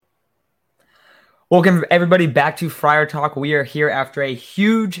Welcome everybody back to Friar Talk. We are here after a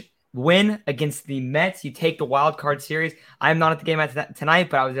huge win against the Mets. You take the wild card series. I'm not at the game tonight,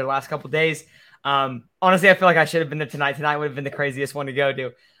 but I was there the last couple of days. Honestly, I feel like I should have been there tonight. Tonight would have been the craziest one to go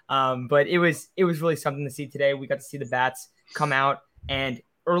to. But it was really something to see today. We got to see the bats come out, and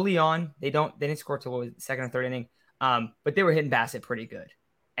early on, they didn't score till the second or third inning. But they were hitting Bassett pretty good,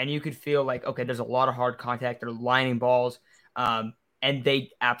 and you could feel like, okay, there's a lot of hard contact. They're lining balls. And they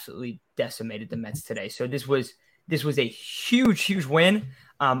absolutely decimated the Mets today. So this was a huge win.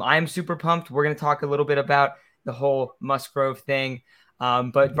 I am super pumped. We're going to talk a little bit about the whole Musgrove thing.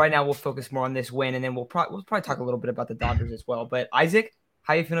 But right now we'll focus more on this win, and then we'll probably talk a little bit about the Dodgers as well. But Isaac,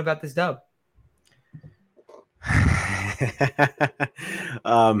 how you feeling about this dub? I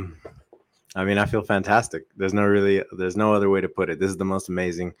feel fantastic. There's no other way to put it. This is the most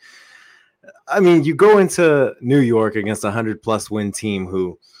amazing. You go into New York against a 100+ win team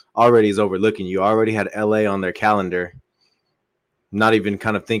who already is overlooking you. Already had LA on their calendar, not even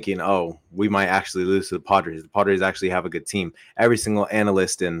kind of thinking, oh, we might actually lose to the Padres. The Padres actually have a good team. Every single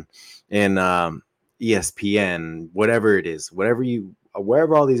analyst in ESPN, whatever it is,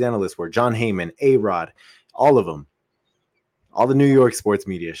 wherever all these analysts were, John Heyman, A-Rod, all of them, all the New York sports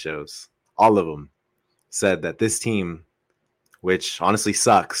media shows, all of them said that this team, which honestly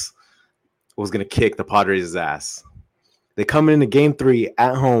sucks, was going to kick the Padres' ass. They come into game 3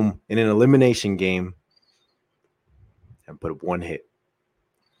 at home in an elimination game and put up one hit.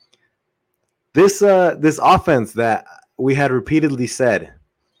 This offense that we had repeatedly said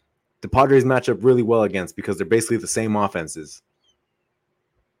the Padres match up really well against because they're basically the same offenses.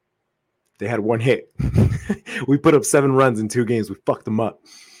 They had one hit. We put up 7 runs in 2 games. We fucked them up.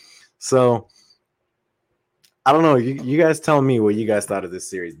 So I don't know. You guys tell me what you guys thought of this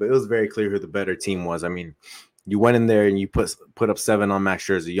series, but it was very clear who the better team was. You went in there and you put up 7 on Max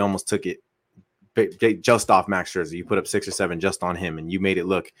Scherzer. You almost took it just off Max Scherzer. You put up 6 or 7 just on him, and you made it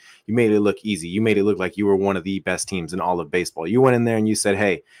look easy. You made it look like you were one of the best teams in all of baseball. You went in there and you said,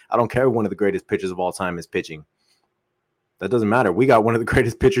 "Hey, I don't care. One of the greatest pitchers of all time is pitching. That doesn't matter. We got one of the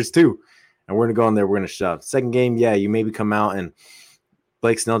greatest pitchers too, and we're gonna go in there. We're gonna shove." Second game, yeah, you maybe come out and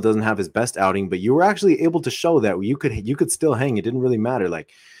Blake Snell doesn't have his best outing, but you were actually able to show that you could still hang. It didn't really matter.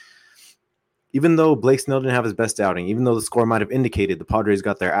 Like, even though Blake Snell didn't have his best outing, even though the score might have indicated the Padres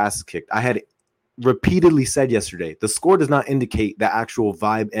got their asses kicked, I had repeatedly said yesterday, the score does not indicate the actual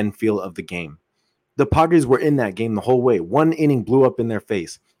vibe and feel of the game. The Padres were in that game the whole way. One inning blew up in their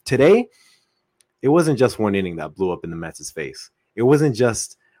face. Today, it wasn't just one inning that blew up in the Mets' face. It wasn't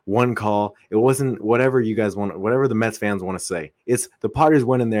just one call. It wasn't whatever you guys want, whatever the Mets fans want to say. It's the Padres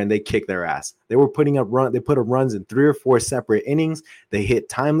went in there and they kicked their ass. They were putting up they put up runs in 3 or 4 separate innings. They hit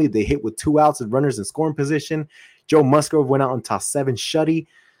timely. They hit with 2 outs and runners in scoring position. Joe Musgrove went out and tossed 7 shutty.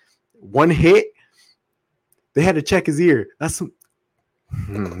 1 hit. They had to check his ear. That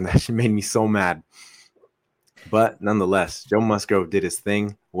made me so mad. But nonetheless, Joe Musgrove did his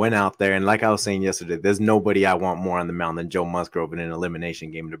thing, went out there, and like I was saying yesterday, there's nobody I want more on the mound than Joe Musgrove in an elimination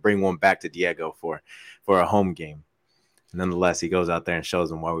game to bring one back to Diego for a home game. Nonetheless, he goes out there and shows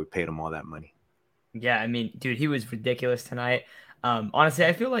them why we paid him all that money. Yeah, dude, he was ridiculous tonight. Honestly,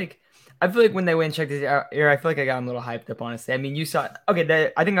 I feel like when they went and checked his ear, I feel like I got him a little hyped up, honestly. You saw –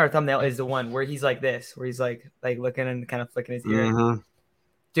 okay, I think our thumbnail is the one where he's like this, where he's like looking and kind of flicking his ear. Mm-hmm.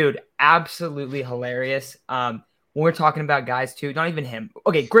 Dude, absolutely hilarious. When we're talking about guys too, not even him.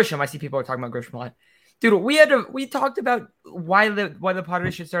 Okay, Grisham. I see people are talking about Grisham a lot. Dude, we talked about why the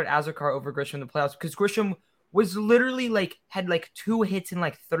Padres should start Azocar over Grisham in the playoffs, because Grisham was literally had 2 hits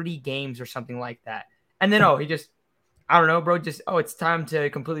in 30 games or something like that. And then he just, I don't know, bro, it's time to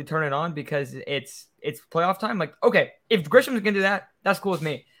completely turn it on because it's playoff time. Okay, if Grisham's gonna do that, that's cool with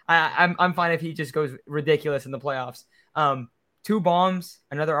me. I'm fine if he just goes ridiculous in the playoffs. 2 bombs,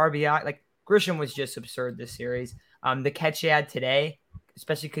 another RBI. Grisham was just absurd this series. The catch he had today,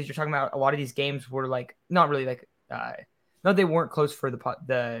 especially because you're talking about a lot of these games were not really no, they weren't close for the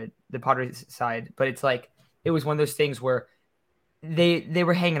Padres side, but it's it was one of those things where they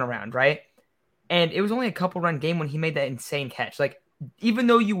were hanging around, right? And it was only a couple run game when he made that insane catch. Even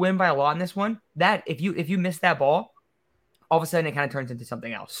though you win by a lot in this one, that if you miss that ball, all of a sudden it kind of turns into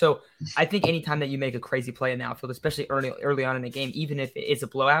something else. So I think anytime that you make a crazy play in the outfield, especially early on in the game, even if it's a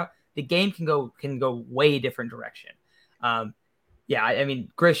blowout, the game can go way different direction.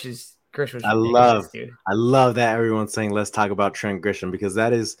 Grish was ridiculous, dude. I love that everyone's saying let's talk about Trent Grisham, because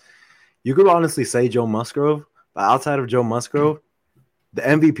that is, you could honestly say Joe Musgrove, but outside of Joe Musgrove, the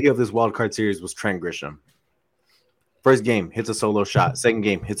MVP of this wild card series was Trent Grisham. First game, hits a solo shot. Second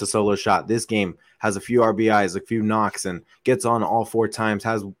game, hits a solo shot. This game has a few RBIs, a few knocks, and gets on all 4 times,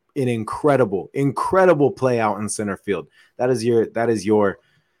 has an incredible play out in center field. That is your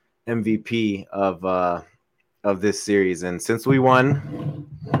MVP of this series. And since we won,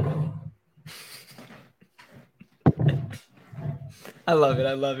 I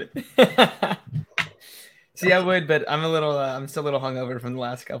love it. See, I would, but I'm still a little hungover from the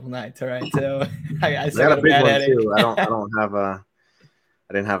last couple nights. All right, so I still got a big bad one headache. too.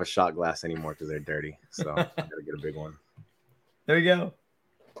 I didn't have a shot glass anymore because they're dirty, so I gotta get a big one. There we go,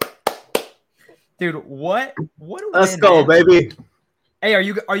 dude. What? Let's go, baby. Hey, are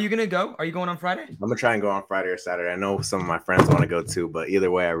you gonna go? Are you going on Friday? I'm gonna try and go on Friday or Saturday. I know some of my friends want to go too, but either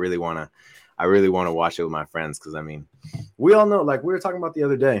way, I really want to watch it with my friends because I mean, we all know, like we were talking about the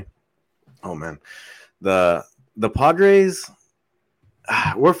other day. Oh man, the Padres.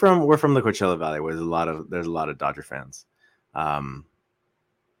 We're from the Coachella Valley, where there's a lot of Dodger fans.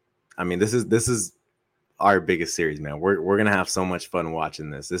 I mean, this is our biggest series, man. We're gonna have so much fun watching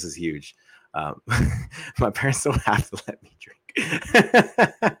this. This is huge. My parents don't have to let me drink.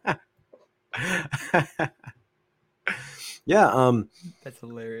 Yeah, that's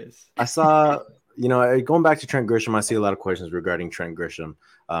hilarious. I saw, going back to Trent Grisham, I see a lot of questions regarding Trent Grisham.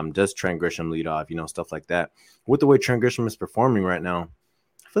 Does Trent Grisham lead off? Stuff like that. With the way Trent Grisham is performing right now,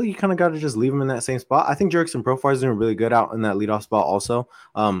 I feel like you kind of got to just leave him in that same spot. I think Jurickson Profar is doing really good out in that leadoff spot also.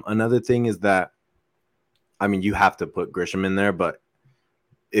 Another thing is that, I mean, you have to put Grisham in there, but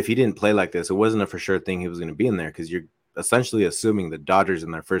if he didn't play like this, it wasn't a for sure thing he was going to be in there because you're essentially assuming the Dodgers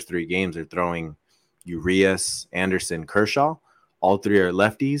in their first 3 games are throwing Urias, Anderson, Kershaw. All 3 are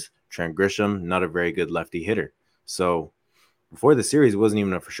lefties. Trent Grisham, not a very good lefty hitter. So before the series, it wasn't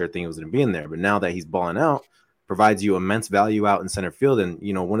even a for sure thing he was going to be in there. But now that he's balling out, provides you immense value out in center field. And,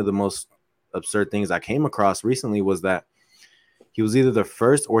 one of the most absurd things I came across recently was that he was either the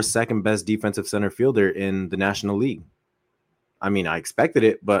first or second best defensive center fielder in the National League. I mean, I expected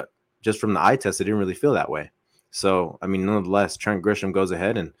it, but just from the eye test, it didn't really feel that way. So, I mean, nonetheless, Trent Grisham goes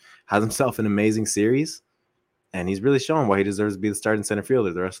ahead and has himself an amazing series, and he's really showing why he deserves to be the starting center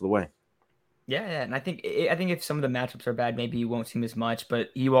fielder the rest of the way. Yeah, and I think if some of the matchups are bad, maybe you won't see him as much, but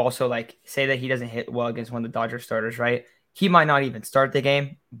you also say that he doesn't hit well against one of the Dodger starters, right? He might not even start the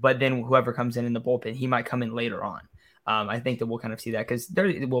game, but then whoever comes in the bullpen, he might come in later on. I think that we'll kind of see that because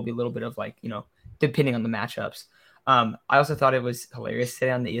there will be a little bit of depending on the matchups. I also thought it was hilarious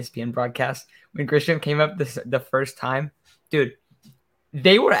today on the ESPN broadcast when Grisham came up the first time. Dude,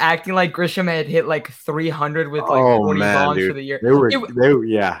 they were acting like Grisham had hit 300 with 40 bombs for the year.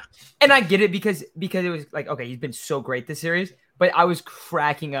 Yeah. And I get it because it was okay, he's been so great this series, but I was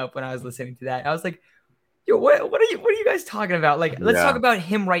cracking up when I was listening to that. I was like, yo, what are you guys talking about? Let's talk about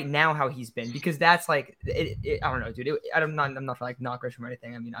him right now, how he's been, because that's I don't know, dude. I'm not trying to knock Grisham or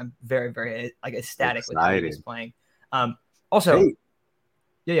anything. I mean, I'm very, very ecstatic with how he's playing. Also, hey,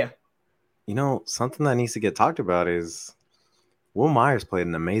 yeah. Something that needs to get talked about is Will Myers played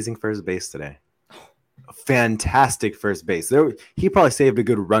an amazing first base today. Fantastic first base. He probably saved a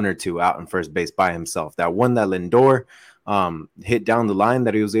good run or two out in first base by himself. That one that Lindor hit down the line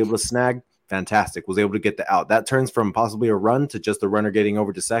that he was able to snag, fantastic. Was able to get the out. That turns from possibly a run to just the runner getting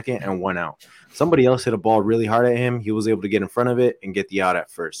over to second and 1 out. Somebody else hit a ball really hard at him. He was able to get in front of it and get the out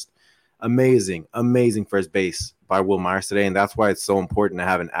at first. Amazing first base by Will Myers today, and that's why it's so important to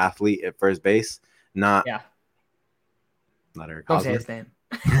have an athlete at first base, not Eric Hosmer. Don't say his name.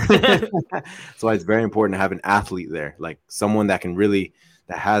 That's why it's very important to have an athlete there, like someone that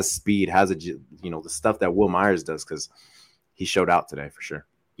has speed, has the stuff that Will Myers does, because he showed out today for sure.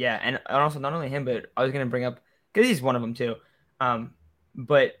 Yeah, and also not only him, but I was going to bring up, because he's one of them too,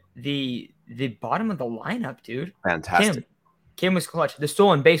 but the bottom of the lineup, dude. Fantastic. Kim was clutch. The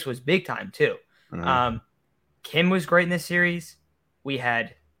stolen base was big time too. Mm-hmm. Kim was great in this series. We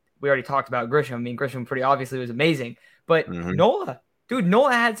already talked about Grisham. I mean, Grisham pretty obviously was amazing, but Nola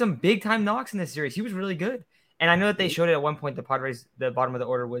had some big time knocks in this series. He was really good. And I know that they showed it at one point. The Padres, the bottom of the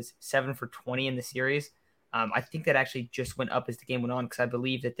order was 7 for 20 in the series. I think that actually just went up as the game went on, because I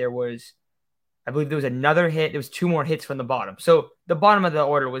believe there was another hit. There was 2 more hits from the bottom. So the bottom of the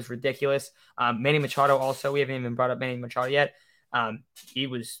order was ridiculous. Manny Machado also, we haven't even brought up Manny Machado yet. He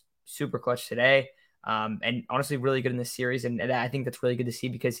was super clutch today. And honestly, really good in this series. And I think that's really good to see,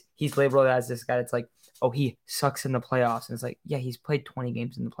 because he's labeled as this guy that's he sucks in the playoffs. And it's yeah, he's played 20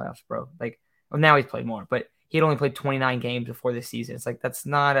 games in the playoffs, bro. Now he's played more, but he had only played 29 games before this season. It's that's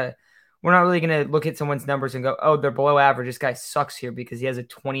not we're not really going to look at someone's numbers and go, oh, they're below average. This guy sucks here because he has a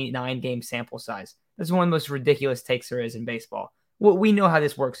 29 game sample size. That's one of the most ridiculous takes there is in baseball. Well, we know how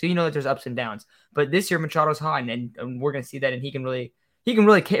this works. So that there's ups and downs, but this year Machado's hot, and we're going to see that. And he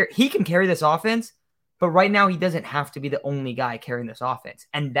can carry this offense But right now, he doesn't have to be the only guy carrying this offense.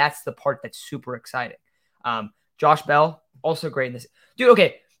 And that's the part that's super exciting. Josh Bell, also great in this. Dude,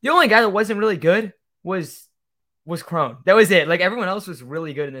 okay. The only guy that wasn't really good was Crone. That was it. Like, everyone else was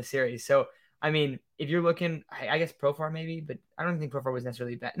really good in this series. So, I mean, if you're looking, I guess Profar maybe, but I don't think Profar was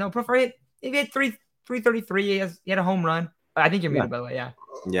necessarily bad. No, Profar hit 333. He had a home run. I think you're muted, by the way. Yeah.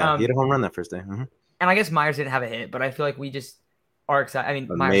 Yeah, he had a home run that first day. And I guess Myers didn't have a hit, but I feel like we just are excited. I mean,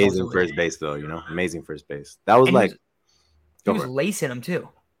 amazing first base, though. Amazing first base. That was he was lacing him too.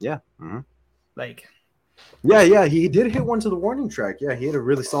 Yeah. Like. Yeah, he did hit one to the warning track. Yeah, he hit a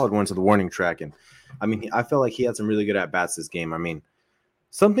really solid one to the warning track, and I mean, I felt like he had some really good at bats this game. I mean,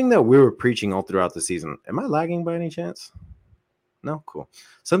 something that we were preaching all throughout the season. Am I lagging by any chance? No, cool.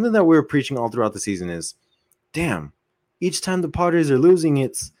 Something that we were preaching all throughout the season is, damn, each time the Padres are losing,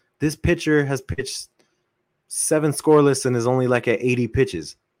 this pitcher has pitched 7 scoreless and is only like at 80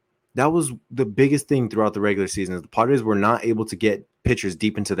 pitches. That was the biggest thing throughout the regular season. Is the Padres were not able to get pitchers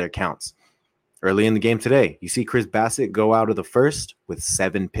deep into their counts. Early in the game today, you see Chris Bassitt go out of the first with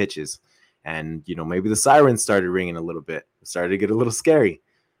 7 pitches. And, maybe the sirens started ringing a little bit. It started to get a little scary.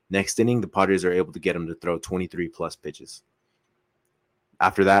 Next inning, the Padres are able to get him to throw 23-plus pitches.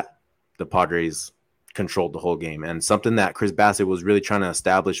 After that, the Padres controlled the whole game. And something that Chris Bassitt was really trying to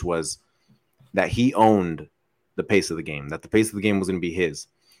establish was that he owned the pace of the game, that the pace of the game was going to be his.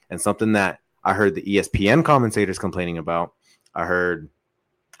 And something that I heard the ESPN commentators complaining about, I heard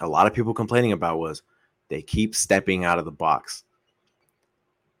a lot of people complaining about, was they keep stepping out of the box.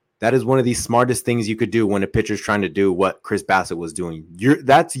 That is one of the smartest things you could do when a pitcher's trying to do what Chris Bassitt was doing.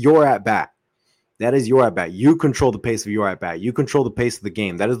 That's your at-bat. That is your at-bat. You control the pace of your at-bat. You control the pace of the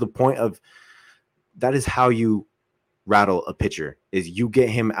game. That is the point of – that is how you rattle a pitcher, is you get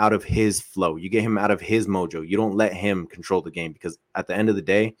him out of his flow. You get him out of his mojo. You don't let him control the game, because at the end of the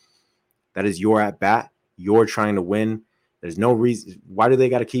day, that is your at-bat. You're trying to win. There's no reason. Why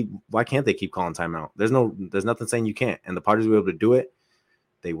can't they keep calling timeout? There's nothing saying you can't. And the Padres were able to do it.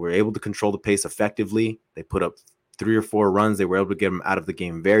 They were able to control the pace effectively. They put up 3 or 4 runs. They were able to get him out of the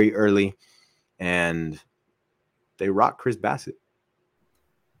game very early, and they rocked Chris Bassitt.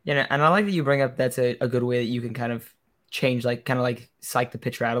 Yeah, and I like that you bring up that's a good way that you can kind of change, kind of psych the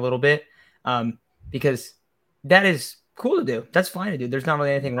pitcher out a little bit, because that is cool to do. That's fine to do. There's not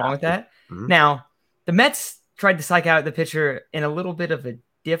really anything wrong with that. Mm-hmm. Now, the Mets tried to psych out the pitcher in a little bit of a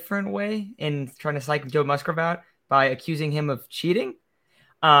different way, in trying to psych Joe Musgrove out by accusing him of cheating.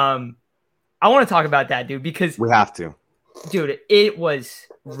 I want to talk about that, dude, because we have to. Dude, it was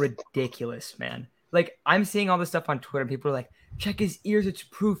ridiculous, man. I'm seeing all this stuff on Twitter. People are like, check his ears. It's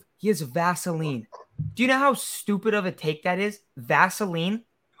proof he has Vaseline. Do you know how stupid of a take that is? Vaseline.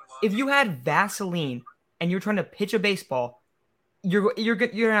 If you had Vaseline and you're trying to pitch a baseball, you're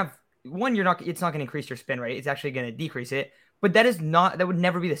gonna have one. It's not gonna increase your spin rate. It's actually gonna decrease it. But that would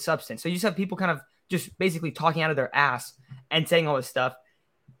never be the substance. So you just have people kind of just basically talking out of their ass and saying all this stuff.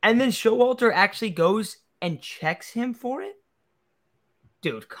 And then Showalter actually goes and checks him for it?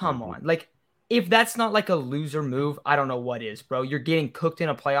 Dude, come on. If that's not a loser move, I don't know what is, bro. You're getting cooked in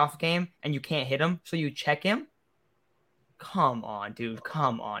a playoff game and you can't hit him, so you check him? Come on, dude.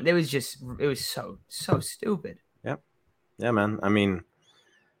 Come on. It was so stupid. Yep. Yeah, man. I mean,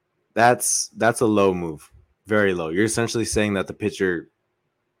 that's a low move. Very low. You're essentially saying that the pitcher –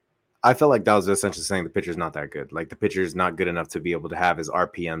 I felt like that was essentially saying the pitcher's not that good. The pitcher's not good enough to be able to have his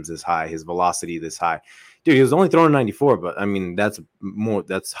RPMs this high, his velocity this high. Dude, he was only throwing 94, but I mean, that's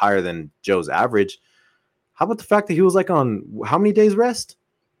higher than Joe's average. How about the fact that he was on how many days rest?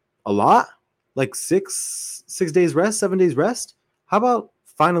 A lot? 6 days rest, 7 days rest? How about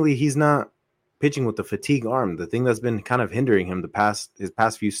finally he's not pitching with the fatigue arm, the thing that's been kind of hindering him his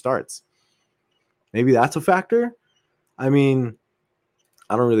past few starts? Maybe that's a factor. I mean,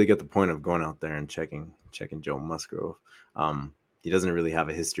 I don't really get the point of going out there and checking Joe Musgrove. He doesn't really have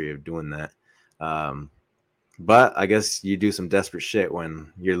a history of doing that. But I guess you do some desperate shit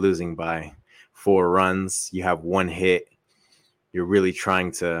when you're losing by 4 runs. You have 1 hit. You're really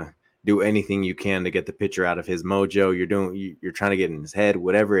trying to do anything you can to get the pitcher out of his mojo. You're trying to get in his head,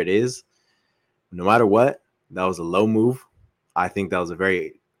 whatever it is. No matter what, that was a low move. I think that was a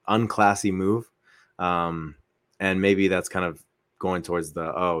very unclassy move. And maybe that's kind of going towards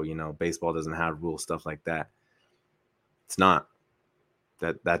baseball doesn't have rules, stuff like that. It's not.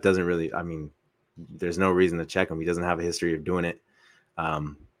 That doesn't really, I mean, there's no reason to check him. He doesn't have a history of doing it.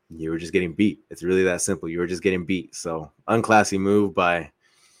 You were just getting beat. It's really that simple. You were just getting beat. So unclassy move by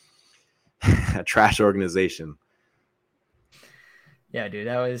a trash organization. Yeah, dude,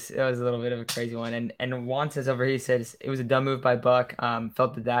 that was a little bit of a crazy one. And Juan says over here, he says it was a dumb move by Buck.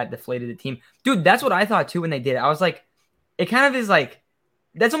 Felt that deflated the team. Dude, that's what I thought too when they did it. I was like, it kind of is like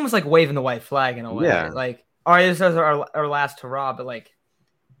that's almost like waving the white flag in a way. Yeah, Like, all right, this is our last hurrah, but like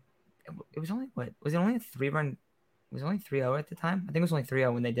it was only what was it only a 3-run? It was only 3-0 at the time. I think it was only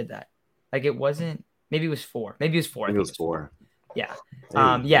 3-0 when they did that. Like it wasn't. Maybe it was 4. Maybe it was 4. I think it was 4. Yeah.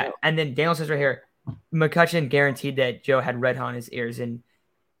 Hey, Yeah. And then Daniel says right here, McCutcheon guaranteed that Joe had red on his ears, and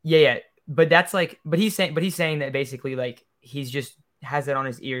yeah. But that's like, but he's saying that basically like he's just has it on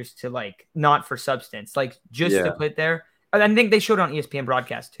his ears to like not for substance, like just to yeah. put there. I think they showed it on ESPN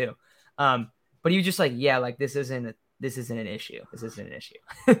broadcast too. But he was just like, yeah, like this isn't an issue. This isn't an issue.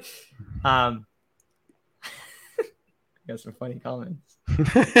 um, got some funny comments.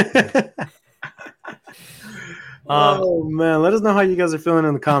 Oh man, let us know how you guys are feeling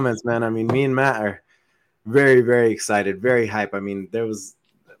in the comments, man. I mean, me and Matt are very, very excited, very hype. I mean, there was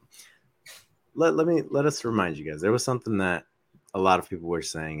let us remind you guys, there was something that a lot of people were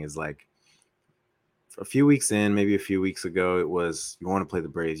saying is like a few weeks in, maybe a few weeks ago, it was you want to play the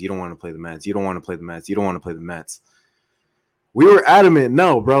Braves, you don't want to play the Mets, you don't want to play the Mets, you don't want to play the Mets. We were adamant,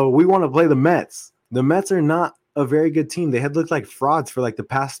 no, bro, we want to play the Mets. The Mets are not a very good team. They had looked like frauds for like the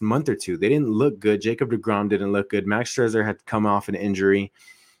past month or two. They didn't look good. Jacob deGrom didn't look good. Max Scherzer had come off an injury.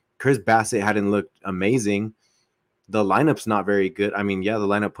 Chris Bassett hadn't looked amazing. The lineup's not very good. I mean, yeah, the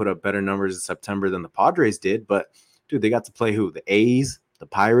lineup put up better numbers in September than the Padres did, but dude, they got to play who? The A's, the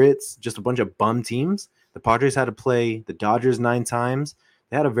Pirates, just a bunch of bum teams. The Padres had to play the Dodgers 9 times.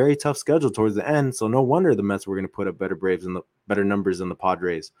 They had a very tough schedule towards the end, so no wonder the Mets were going to put up better numbers than the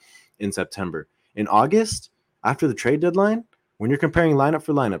Padres in September. In August, after the trade deadline, when you're comparing lineup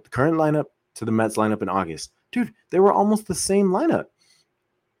for lineup, the current lineup to the Mets lineup in August, dude, they were almost the same lineup.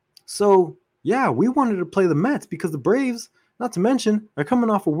 So, yeah, we wanted to play the Mets because the Braves, not to mention, are coming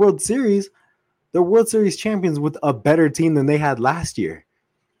off a World Series. They're World Series champions with a better team than they had last year.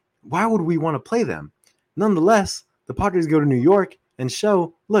 Why would we want to play them? Nonetheless, the Padres go to New York and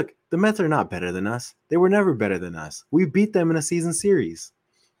show, look, the Mets are not better than us. They were never better than us. We beat them in a season series.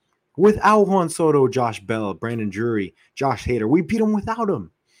 Without Juan Soto, Josh Bell, Brandon Drury, Josh Hader, we beat them without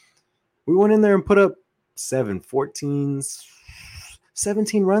them. We went in there and put up 17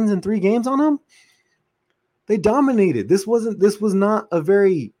 runs in 3 games on them. They dominated. This was not a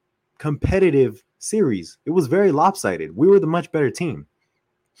very competitive series. It was very lopsided. We were the much better team.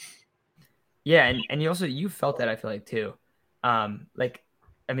 Yeah, and you felt that, I feel like too. Like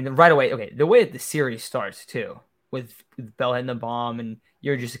I mean right away, okay, the way that the series starts too, with Bell hitting the bomb and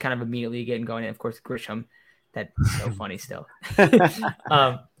you're just kind of immediately getting going. And of course, Grisham, that's so funny still.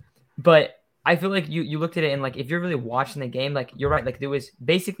 But I feel like you looked at it and like if you're really watching the game, like you're right. Like there was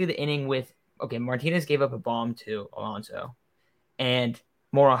basically the inning with okay, Martinez gave up a bomb to Alonso, and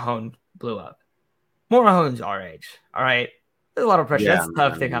Morejon blew up. Morejon's our age, all right. There's a lot of pressure. Yeah, That's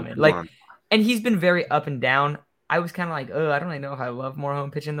tough to come in. Like, and he's been very up and down. I was kind of like, oh, I don't really know if I love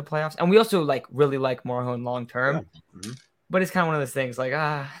Morejon pitching in the playoffs, and we also like really like Morejon long term. Yeah. Mm-hmm. But it's kind of one of those things, like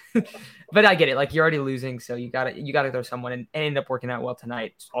but I get it. Like you're already losing, so you gotta throw someone, and ended up working out well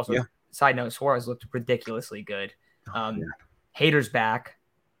tonight. Also, Yeah. Side note, Suarez looked ridiculously good. Hader's back.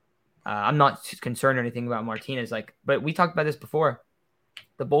 I'm not concerned or anything about Martinez, like, but we talked about this before.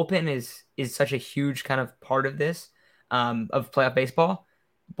 The bullpen is such a huge kind of part of this, of playoff baseball.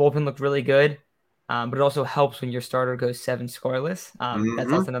 Bullpen looked really good, but it also helps when your starter goes 7 scoreless.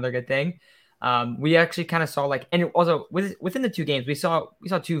 That's also another good thing. We actually kind of saw like, and also within the 2 games, we saw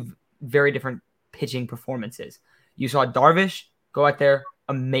 2 very different pitching performances. You saw Darvish go out there,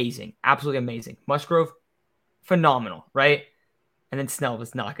 amazing, absolutely amazing. Musgrove, phenomenal, right? And then Snell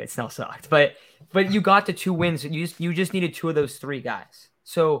was not good. Snell sucked, but you got the 2 wins. You just needed 2 of those 3 guys.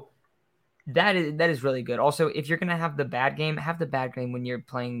 So that is really good. Also, if you're gonna have the bad game, have the bad game when you're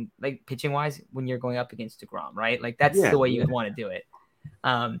playing like pitching wise when you're going up against DeGrom, right? Like that's the way you would want to do it.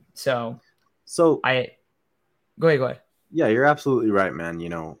 So I go ahead. Yeah, you're absolutely right, man. You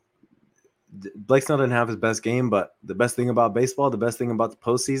know, Blake Snell didn't have his best game, but the best thing about baseball, the best thing about the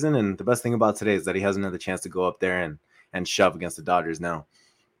postseason, and the best thing about today is that he hasn't had the chance to go up there and shove against the Dodgers. Now,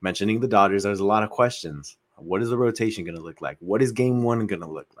 mentioning the Dodgers, there's a lot of questions. What is the rotation going to look like? What is game 1 going to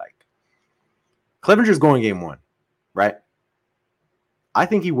look like? Clevenger's going game 1, right? I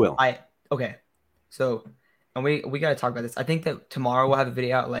think he will. Okay. So, and we got to talk about this. I think that tomorrow we'll have a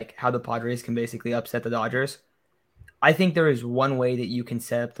video out like how the Padres can basically upset the Dodgers. I think there is one way that you can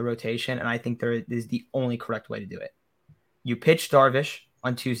set up the rotation, and I think there is the only correct way to do it. You pitch Darvish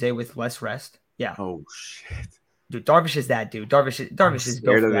on Tuesday with less rest. Yeah. Oh shit. Dude, Darvish is that dude. Darvish is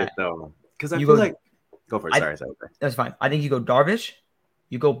scared of it though. Because I feel like go for it. Sorry. That's fine. I think you go Darvish,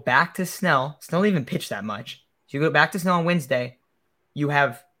 You go back to Snell. Snell didn't even pitch that much. So you go back to Snell on Wednesday. You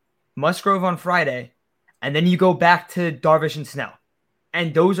have Musgrove on Friday. And then you go back to Darvish and Snell.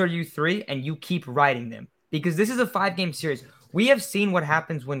 And those are you three, and you keep riding them. Because this is a 5-game series. We have seen what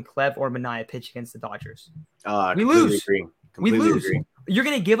happens when Clev or Manaea pitch against the Dodgers. We lose. We lose. Agree. You're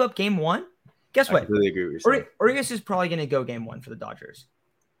going to give up game one? Guess what? I completely agree with you. Urias is probably going to go game one for the Dodgers.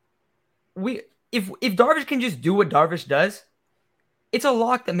 If Darvish can just do what Darvish does, it's a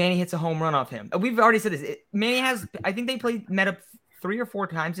lock that Manny hits a home run off him. We've already said this. Manny has, I think they met up 3 or 4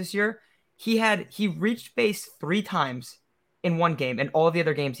 times this year. He reached base 3 times in one game, and all the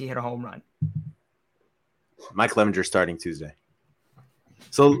other games he hit a home run. Mike Clevenger starting Tuesday.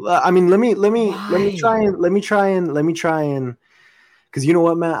 So I mean, let me try and because you know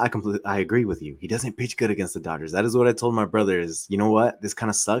what, Matt, I agree with you. He doesn't pitch good against the Dodgers. That is what I told my brother. Is you know what, this kind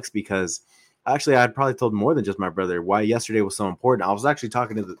of sucks because actually I'd probably told more than just my brother why yesterday was so important. I was actually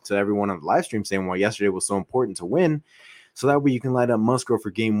talking to everyone on the live stream saying why yesterday was so important to win, so that way you can light up Musgrove for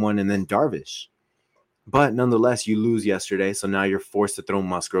game 1 and then Darvish. But nonetheless, you lose yesterday, so now you're forced to throw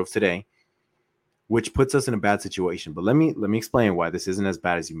Musgrove today, which puts us in a bad situation. But let me explain why this isn't as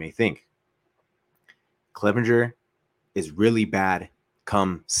bad as you may think. Clevenger is really bad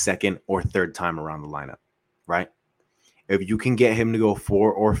come second or third time around the lineup, right? If you can get him to go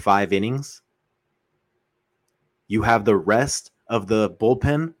 4 or 5 innings, you have the rest of the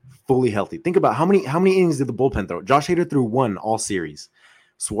bullpen fully healthy. Think about how many innings did the bullpen throw? Josh Hader threw 1 all series.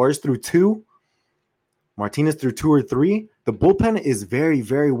 Suarez threw 2. Martinez threw 2 or 3. The bullpen is very,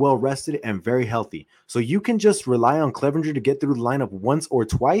 very well rested and very healthy. So you can just rely on Clevenger to get through the lineup once or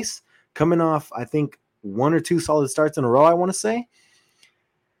twice, coming off, I think, 1 or 2 solid starts in a row, I want to say.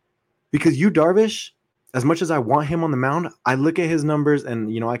 Because Darvish, as much as I want him on the mound, I look at his numbers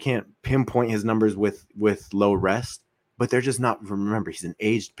and, I can't pinpoint his numbers with low rest, but they're just not. Remember, he's an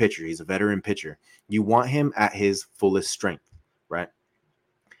aged pitcher. He's a veteran pitcher. You want him at his fullest strength, right?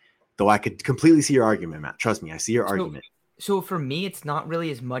 Though I could completely see your argument, Matt. Trust me, I see your argument. So for me, it's not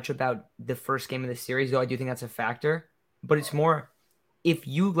really as much about the first game of the series, though I do think that's a factor. But it's more if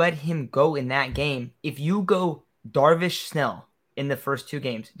you let him go in that game, if you go Darvish Snell in the first 2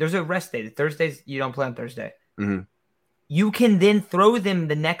 games, there's a rest day. The Thursdays, you don't play on Thursday. Mm-hmm. You can then throw them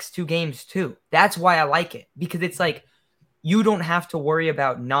the next 2 games too. That's why I like it. Because it's like you don't have to worry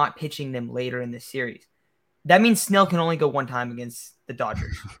about not pitching them later in the series. That means Snell can only go 1 time against the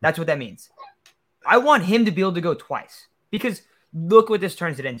Dodgers. That's what that means. I want him to be able to go twice because look what this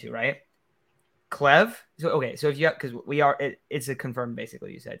turns it into, right? Clev. So if you because it's a confirmed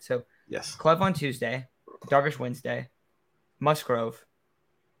basically. You said so. Yes. Clev on Tuesday, Darvish Wednesday, Musgrove,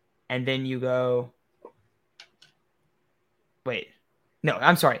 and then you go. Wait, no,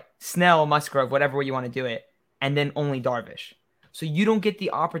 I'm sorry. Snell, Musgrove, whatever way you want to do it, and then only Darvish. So you don't get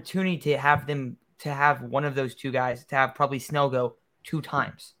the opportunity to have them. To have one of those 2 guys, to have probably Snell go 2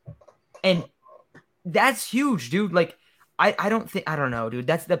 times. And that's huge, dude. Like, I don't know, dude.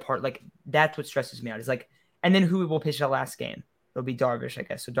 That's the part, like, that's what stresses me out. Is like, and then who will pitch that last game? It'll be Darvish, I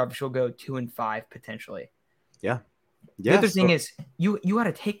guess. So Darvish will go 2 and 5 potentially. Yeah. The other thing is you got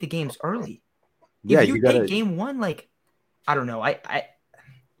to take the games early. Yeah, if you take game 1, like, I don't know. I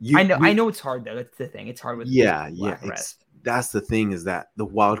know it's hard though. That's the thing. It's hard with rest. That's the thing is that the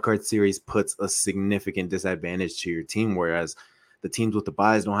wild card series puts a significant disadvantage to your team, whereas the teams with the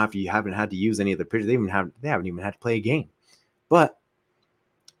buys haven't had to use any of the pitchers. They haven't even had to play a game. But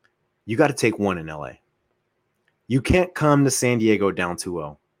you got to take 1 in LA. You can't come to San Diego down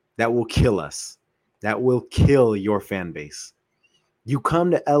 2-0. That will kill us. That will kill your fan base. You come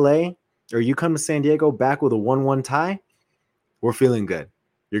to LA or you come to San Diego back with a 1-1 tie, we're feeling good.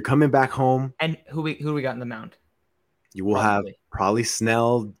 You're coming back home. And who we got in the mound? You will have probably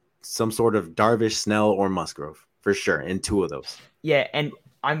Snell, some sort of Darvish, Snell, or Musgrove for sure in 2 of those. Yeah, and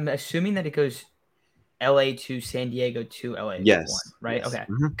I'm assuming that it goes LA to San Diego to LA. Yes. 1, right? Yes. Okay.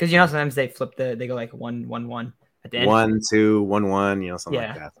 Because sometimes they flip they go like 1-1-1 at the end. 1-2, 1-1, something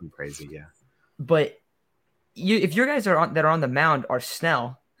like that. Something crazy, yeah. But if your guys that are on the mound are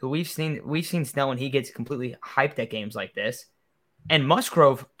Snell, who we've seen Snell when he gets completely hyped at games like this, and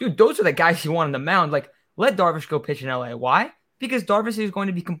Musgrove, dude, those are the guys you want on the mound. Like, let Darvish go pitch in LA. Why? Because Darvish is going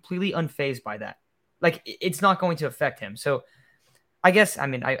to be completely unfazed by that. Like, it's not going to affect him. So, I guess, I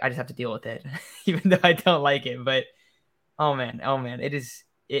just have to deal with it, even though I don't like it. But, oh man, it is.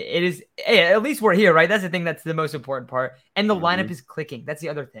 Hey, at least we're here, right? That's the thing. That's the most important part. And the lineup is clicking. That's the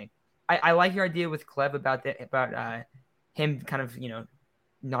other thing. I like your idea with Clev about him kind of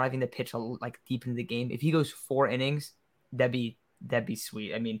not having to pitch like deep into the game. If he goes 4 innings, that'd be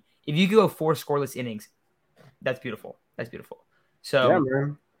sweet. I mean, if you could go 4 scoreless innings, that's beautiful. That's beautiful. Yeah, So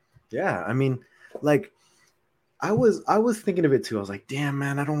man. Yeah, I mean, like I was thinking of it too. I was like, damn,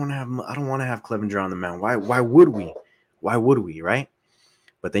 man, I don't want to have Clevenger on the mound. Why would we? Why would we? Right?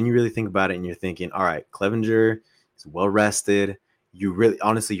 But then you really think about it, and you're thinking, all right, Clevenger is well rested. You really,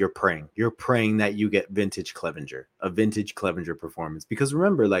 honestly, you're praying. You're praying that you get a vintage Clevenger performance. Because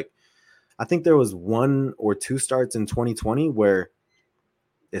remember, like, I think there was 1 or 2 starts in 2020 where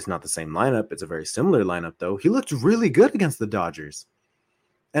it's not the same lineup. It's a very similar lineup, though. He looked really good against the Dodgers.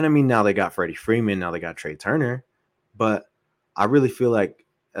 And I mean, now they got Freddie Freeman. Now they got Trey Turner. But I really feel like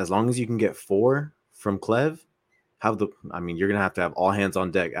as long as you can get 4 from Clev, you're going to have all hands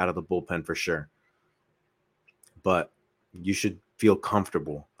on deck out of the bullpen for sure. But you should feel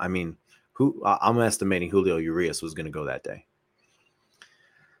comfortable. I mean, I'm estimating Julio Urias was going to go that day.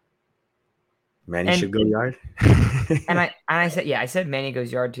 Manny should go yard. And I said Manny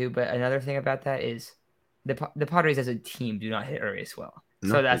goes yard too. But another thing about that is the Padres as a team do not hit Urias well.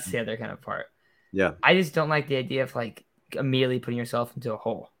 No. So that's the other kind of part. Yeah. I just don't like the idea of like immediately putting yourself into a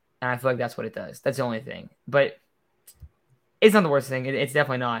hole. And I feel like that's what it does. That's the only thing. But it's not the worst thing. It's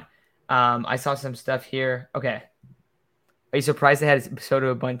definitely not. I saw some stuff here. Okay. Are you surprised they had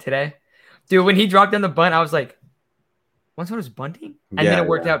Soto bunt today? Dude, when he dropped down the bunt, I was like, Juan Soto's bunting? And then it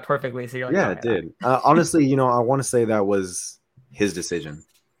worked out perfectly. So you're like, yeah, it did. Honestly, I want to say that was his decision.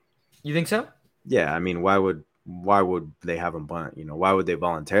 You think so? Yeah. I mean, why would they have him bunt? Why would they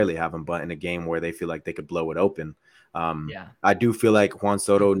voluntarily have him bunt in a game where they feel like they could blow it open? I do feel like Juan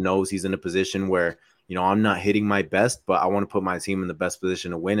Soto knows he's in a position where, I'm not hitting my best, but I want to put my team in the best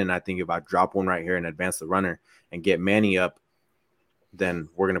position to win. And I think if I drop one right here and advance the runner and get Manny up, then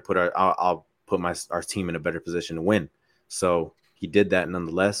we're going to I'll put our team in a better position to win. So he did that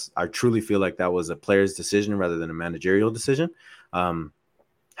nonetheless. I truly feel like that was a player's decision rather than a managerial decision. How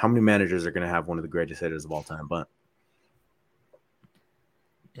many managers are going to have one of the greatest hitters of all time bunt?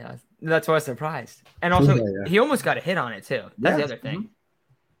 Yeah, that's why I was surprised. And also, he almost got a hit on it too. That's the other thing.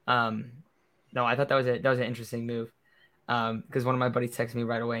 No, I thought that was an interesting move. Because one of my buddies texted me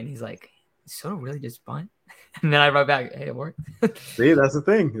right away, and he's like, "Soto really just bunt?" And then I wrote back, "Hey, it worked." See, that's the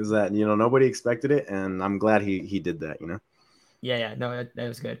thing is that nobody expected it, and I'm glad he did that. Yeah, no, that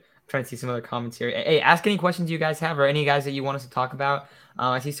was good. I'm trying to see some other comments here. Hey, ask any questions you guys have, or any guys that you want us to talk about.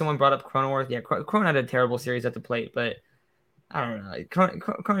 I see someone brought up Cronenworth. Yeah, Cron had a terrible series at the plate, but I don't know.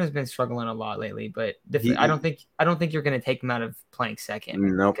 Cron has been struggling a lot lately, but I don't think you're going to take him out of playing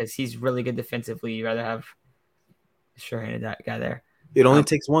second. Nope. Because he's really good defensively. You'd rather have a sure-handed guy there. It only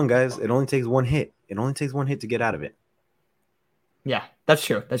takes one, guys. It only takes one hit. It only takes one hit to get out of it. Yeah, that's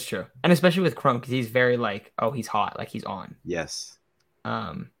true. That's true. And especially with Cron, because he's very he's hot, like he's on. Yes.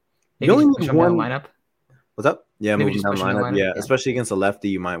 Maybe you only need one lineup. What's up? Yeah, maybe moving down lineup. Yeah, especially against a lefty,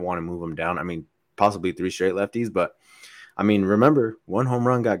 you might want to move him down. I mean, possibly 3 straight lefties, but I mean, remember, 1 home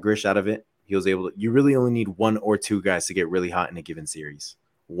run got Grish out of it. He was able to. You really only need 1 or 2 guys to get really hot in a given series.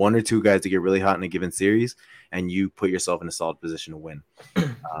 1 or 2 guys to get really hot in a given series, and you put yourself in a solid position to win.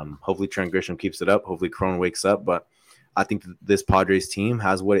 Hopefully, Trent Grisham keeps it up. Hopefully, Cron wakes up. But I think this Padres team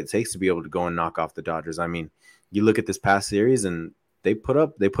has what it takes to be able to go and knock off the Dodgers. I mean, you look at this past series, and they put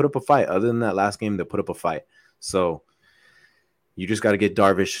up a fight. Other than that last game, they put up a fight. So you just got to get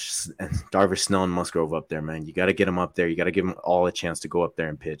Darvish, Snell, and Musgrove up there, man. You got to get them up there. You got to give them all a chance to go up there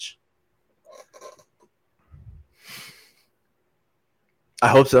and pitch. I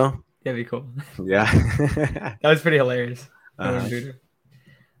hope so. That'd be cool. Yeah. That was pretty hilarious. What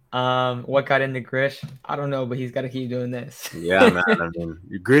got into Grish? I don't know, but he's got to keep doing this. Yeah, man. I mean,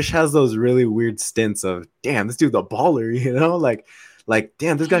 Grish has those really weird stints of, damn, this dude's a baller, like,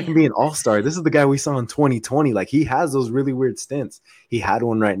 damn, this guy can be an all-star. This is the guy we saw in 2020. Like, he has those really weird stints. He had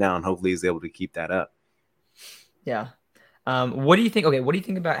one right now, and hopefully he's able to keep that up. Yeah. What do you think? Okay, what do you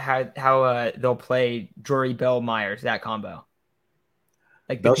think about how they'll play Drury, Bell, Myers, that combo?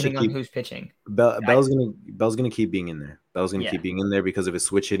 Like, depending on who's pitching. Bell's gonna keep being in there. Bell's gonna keep being in there because of his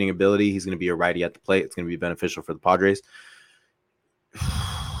switch hitting ability. He's gonna be a righty at the plate. It's gonna be beneficial for the Padres.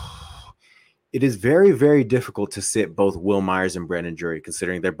 It is very, very difficult to sit both Will Myers and Brandon Drury,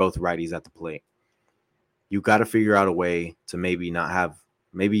 considering they're both righties at the plate. You got to figure out a way to maybe you don't have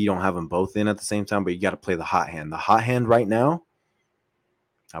them both in at the same time, but you got to play the hot hand. The hot hand right now,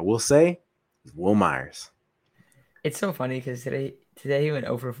 I will say, is Will Myers. It's so funny because today he went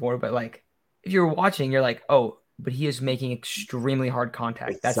 0-for-4, but like if you're watching, you're like, oh, but he is making extremely hard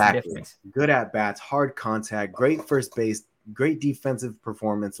contact. Exactly. That's the difference. Good at bats, hard contact, great first base, great defensive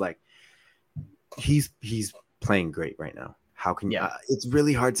performance. Like he's playing great right now. How can you? It's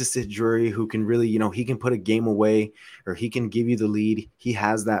really hard to sit Drury, who can really, he can put a game away or he can give you the lead. He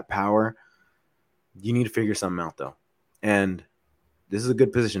has that power. You need to figure something out though, and this is a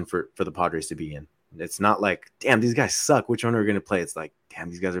good position for the Padres to be in. It's not like, damn, these guys suck. Which one are we going to play? It's like, damn,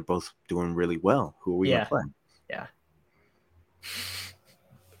 these guys are both doing really well. Who are we going to play? Yeah.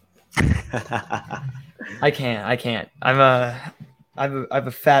 I can't. I have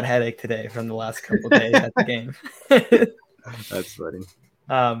a fat headache today from the last couple of days at the game. That's funny.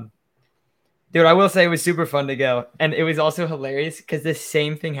 Dude, I will say it was super fun to go. And it was also hilarious because the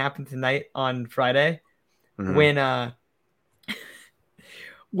same thing happened tonight on Friday when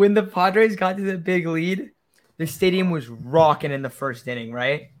the Padres got to the big lead. The stadium was rocking in the first inning,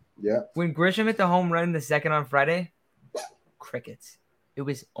 right? Yeah. When Grisham hit the home run in the second on Friday, crickets. It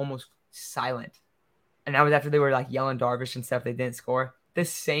was almost silent. And that was after they were like yelling Darvish and stuff. They didn't score. The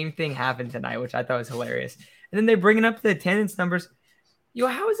same thing happened tonight, which I thought was hilarious. And then they're bringing up the attendance numbers. Yo,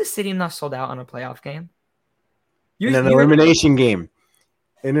 how is the stadium not sold out on a playoff game? In an elimination game.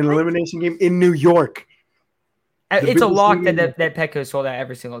 In an elimination game in New York. It's a lock that Petco sold out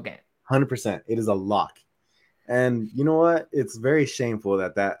every single game. 100%. It is a lock. And you know what? It's very shameful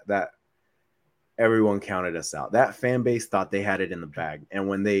that everyone counted us out. That fan base thought they had it in the bag. And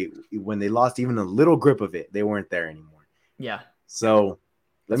when they lost even a little grip of it, they weren't there anymore. Yeah. So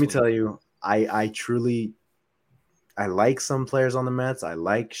let me tell you, I truly like some players on the Mets. I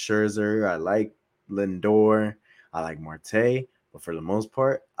like Scherzer. I like Lindor. I like Marte. But for the most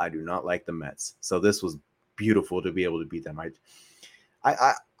part, I do not like the Mets. So this was beautiful to be able to beat them.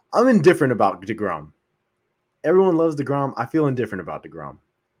 I'm indifferent about DeGrom. Everyone loves DeGrom. I feel indifferent about DeGrom.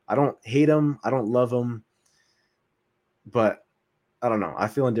 I don't hate him. I don't love him. But I don't know. I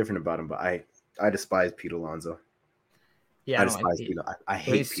feel indifferent about him. But I despise Pete Alonso. Yeah, I despise Pete. I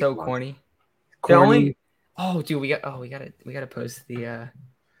hate. He's Pete so Alonso. corny. Corny. Dude, we gotta post the.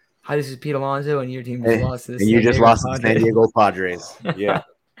 Hi, this is Pete Alonso, and your team just lost to the and you just lost to the San Diego Padres. Yeah.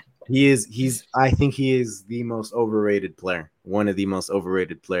 I think he is the most overrated player, one of the most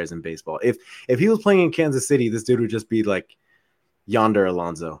overrated players in baseball. If he was playing in Kansas City, this dude would just be like Yonder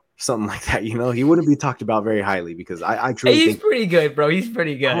Alonso, something like that. You know, he wouldn't be talked about very highly because I truly think he's pretty good, bro. He's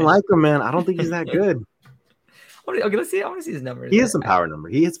pretty good. I don't like him, man. I don't think he's that good. Okay, let's see. I want to see his numbers. He has some power number.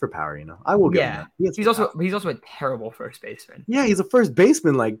 He hits for power, you know. I will give him that. He's also a terrible first baseman. Yeah, he's a first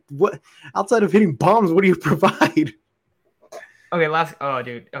baseman. Like, what outside of hitting bombs, what do you provide? Okay,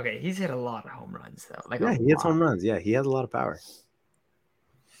 dude. Okay, he's hit a lot of home runs though. Like, yeah, he hits home runs. Yeah, he has a lot of power.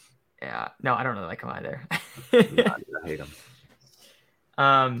 Yeah, no, I don't really like him either. I hate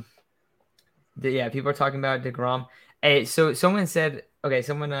him. Yeah, people are talking about DeGrom. Hey, so someone said, okay,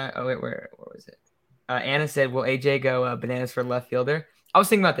 where was it? Anna said, will AJ go bananas for left fielder? I was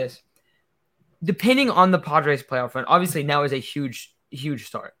thinking about this. Depending on the Padres playoff run, obviously now is a huge, huge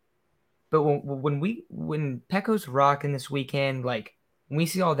start. But when Petco's rocking this weekend, like when we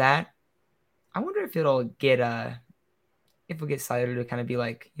see all that, I wonder if it'll get if we'll get Sider to kind of be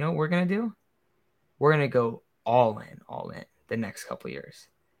like, you know what we're gonna do? We're gonna go all in the next couple years.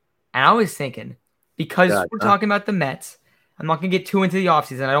 And I was thinking, because we're talking about the Mets, I'm not gonna get too into the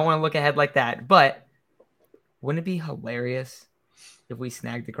offseason. I don't want to look ahead like that, but wouldn't it be hilarious if we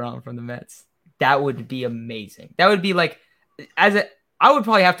snagged DeGrom from the Mets? That would be amazing. That would be like, I would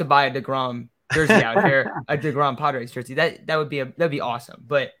probably have to buy a DeGrom jersey out here, a DeGrom Padres jersey. That'd be awesome.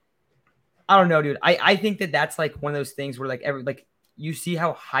 But I don't know, dude. I think that's like one of those things where like you see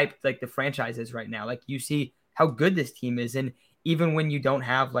how hyped like the franchise is right now. Like you see how good this team is, and even when you don't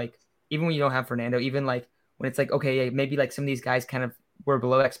have Fernando, even like when it's like, okay, maybe like some of these guys kind of were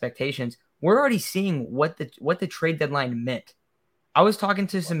below expectations. We're already seeing what the trade deadline meant. I was talking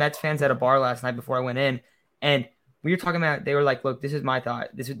to some Mets fans at a bar last night before I went in, and we were talking about, they were like, look, this is my thought.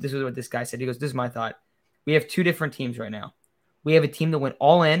 This is what this guy said. He goes, this is my thought. We have two different teams right now. We have a team that went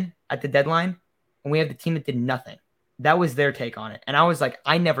all in at the deadline, and we have the team that did nothing. That was their take on it. And I was like,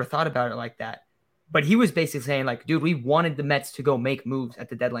 I never thought about it like that. But he was basically saying like, dude, we wanted the Mets to go make moves at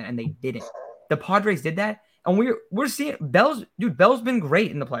the deadline, and they didn't. The Padres did that, and we're seeing Bell's been great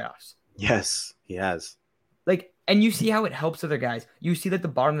in the playoffs. Yes, he has. Like, and you see how it helps other guys. You see that the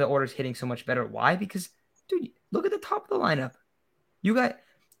bottom of the order is hitting so much better. Why? Because, dude, look at the top of the lineup. You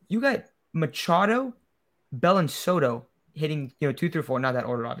got Machado, Bell, and Soto hitting 2 through 4. Not that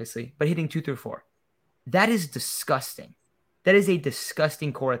order, obviously, but hitting 2 through 4. That is disgusting. That is a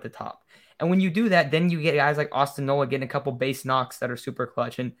disgusting core at the top. And when you do that, then you get guys like Austin Nola getting a couple base knocks that are super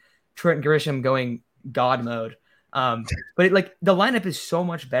clutch, and Trent Grisham going God mode. But the lineup is so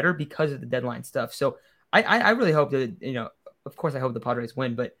much better because of the deadline stuff. So I really hope that, of course I hope the Padres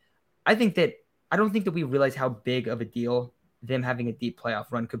win, but I don't think that we realize how big of a deal them having a deep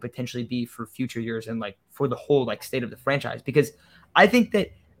playoff run could potentially be for future years and like for the whole like state of the franchise. Because I think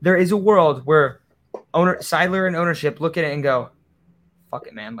that there is a world where Seidler and ownership look at it and go, fuck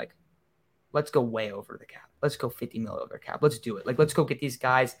it, man. Like, let's go way over the cap. Let's go 50 mil over the cap. Let's do it. Like, let's go get these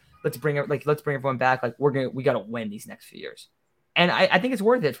guys. Let's bring everyone back. Like, we got to win these next few years. And I think it's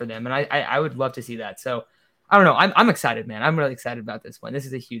worth it for them. And I would love to see that. So I don't know. I'm excited, man. I'm really excited about this one. This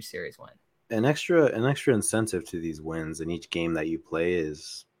is a huge series win. An extra incentive to these wins in each game that you play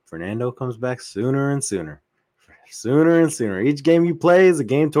is Fernando comes back sooner and sooner. Each game you play is a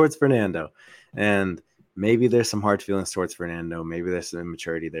game towards Fernando. And maybe there's some hard feelings towards Fernando. Maybe there's some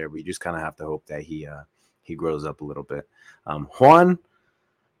immaturity there, but you just kind of have to hope that he grows up a little bit. Juan,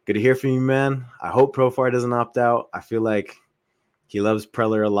 good to hear from you, man. I hope Profar doesn't opt out. I feel like he loves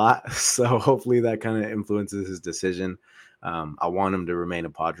Preller a lot, so hopefully that kind of influences his decision. I want him to remain a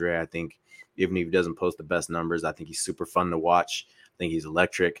Padre. I think even if he doesn't post the best numbers, I think he's super fun to watch. I think he's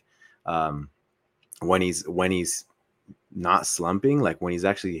electric. When he's not slumping, like when he's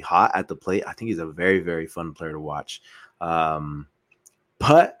actually hot at the plate, I think he's a very, very fun player to watch.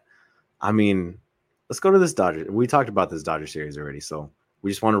 But I mean, let's go to this Dodger. We talked about this Dodger series already, so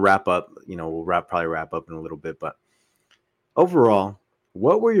we just want to wrap up. We'll probably wrap up in a little bit, but overall,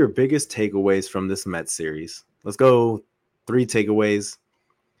 what were your biggest takeaways from this Mets series? Let's go 3 takeaways.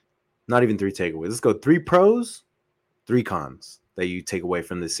 Not even 3 takeaways. Let's go 3 pros, 3 cons that you take away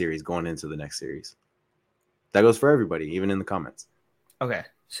from this series going into the next series. That goes for everybody, even in the comments. Okay,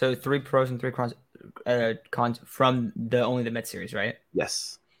 so 3 pros and 3 cons from only the Mets series, right?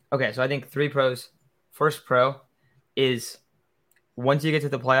 Yes. Okay, so I think 3 pros. First pro is once you get to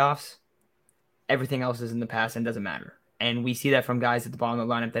the playoffs, everything else is in the past and doesn't matter. And we see that from guys at the bottom of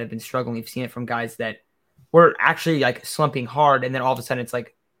the lineup that have been struggling. We've seen it from guys that were actually like slumping hard, and then all of a sudden it's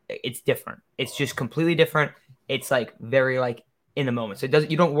like it's different. It's just completely different. It's like very like in the moment. So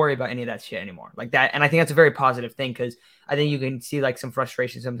you don't worry about any of that shit anymore. Like that. And I think that's a very positive thing because I think you can see like some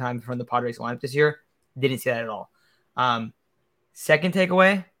frustration sometimes from the Padres lineup this year. Didn't see that at all. Second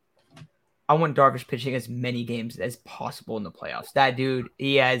takeaway, I want Darvish pitching as many games as possible in the playoffs. That dude,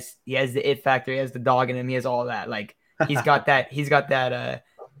 he has the it factor. He has the dog in him. He has all that. Like he's got that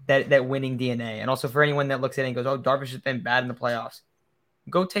winning DNA. And also for anyone that looks at it and goes, "Oh, Darvish has been bad in the playoffs,"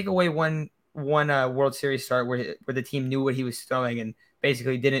 go take away one World Series start where the team knew what he was throwing and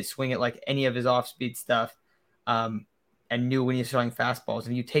basically didn't swing it like any of his off-speed stuff, and knew when he was throwing fastballs.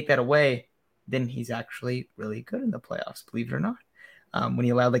 And you take that away, then he's actually really good in the playoffs, believe it or not. When he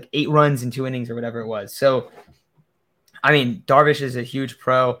allowed like 8 runs in 2 innings or whatever it was. So, I mean, Darvish is a huge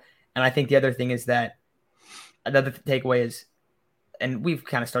pro. And I think the other thing is that another takeaway is, and we've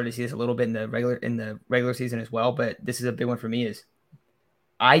kind of started to see this a little bit in the regular season as well, but this is a big one for me, is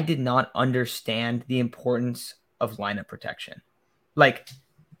I did not understand the importance of lineup protection. Like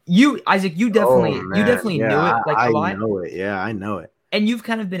you, Isaac, you definitely knew it like a lot. I know it. Yeah, I know it. And you've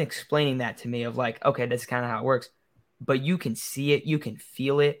kind of been explaining that to me of like, okay, that's kind of how it works. But you can see it, you can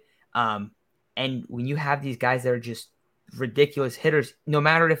feel it. And when you have these guys that are just ridiculous hitters, no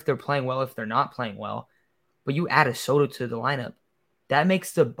matter if they're playing well, if they're not playing well, but you add a Soto to the lineup, that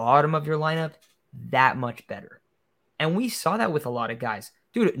makes the bottom of your lineup that much better. And we saw that with a lot of guys.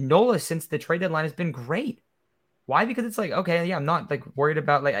 Dude, Nola, since the trade deadline, has been great. Why? Because it's like, okay, yeah, I'm not like worried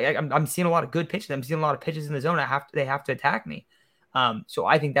about like I'm seeing a lot of good pitches. I'm seeing a lot of pitches in the zone. They have to attack me. So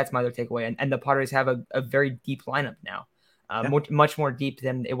I think that's my other takeaway. And the Padres have a very deep lineup now, much more deep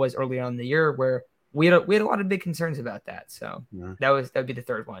than it was earlier on in the year, where we had a lot of big concerns about that. So that would be the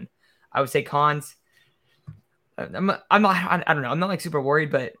third one. I would say cons. I don't know. I'm not like super worried,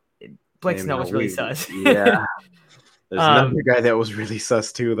 but Blake Snell was really sus. Yeah. There's another guy that was really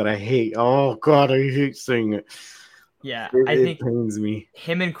sus too that I hate. Oh God, I hate saying it. Yeah, I think it pains me.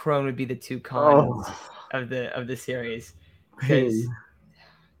 Him and Crone would be the 2 cons of the series. But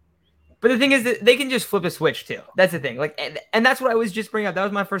the thing is that they can just flip a switch too. That's the thing. Like, and that's what I was just bringing up. That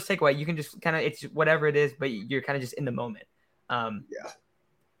was my first takeaway. You can just kind of, it's whatever it is, but you're kind of just in the moment. Yeah. I'm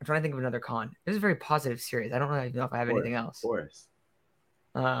trying to think of another con. This is a very positive series. I don't really know if I have anything else. Of course.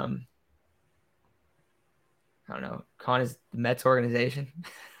 I don't know. Con is the Mets organization.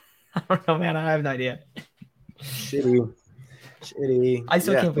 I don't know, man. I have no idea. Shitty. I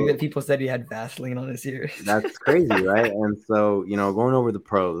still can't believe that people said he had Vaseline on this series. That's crazy, right? And so, going over the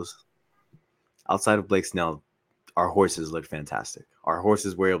pros, outside of Blake Snell, our horses looked fantastic. Our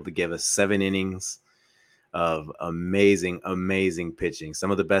horses were able to give us 7 innings of amazing pitching.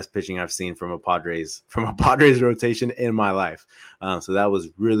 Some of the best pitching I've seen from a Padres rotation in my life. So that was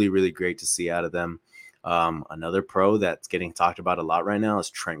really, really great to see out of them. Another pro that's getting talked about a lot right now is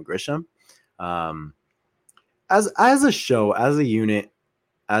Trent Grisham. As a show, as a unit,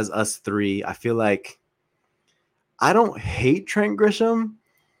 as us 3, I feel like I don't hate Trent Grisham.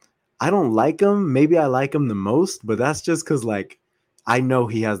 I don't like him. Maybe I like him the most, but that's just because like I know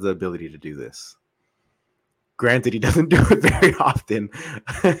he has the ability to do this. Granted, he doesn't do it very often,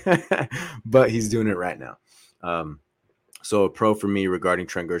 but he's doing it right now. So a pro for me regarding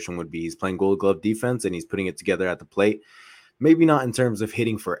Trent Grisham would be he's playing Gold Glove defense and he's putting it together at the plate. Maybe not in terms of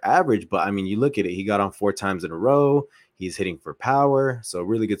hitting for average, but I mean, you look at it, he got on 4 times in a row. He's hitting for power. So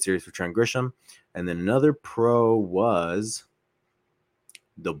really good series for Trent Grisham. And then another pro was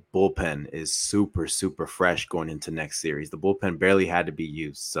the bullpen is super, super fresh going into next series. The bullpen barely had to be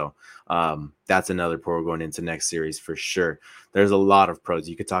used. So that's another pro going into next series for sure. There's a lot of pros.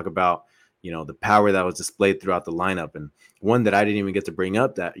 You could talk about, the power that was displayed throughout the lineup. And one that I didn't even get to bring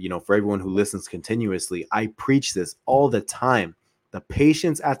up that, for everyone who listens continuously, I preach this all the time. The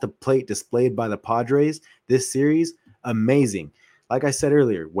patience at the plate displayed by the Padres this series, amazing. Like I said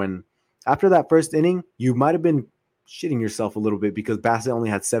earlier, after that first inning, you might have been shitting yourself a little bit because Bassett only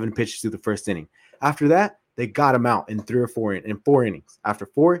had 7 pitches through the first inning. After that, they got him out in 4 innings. After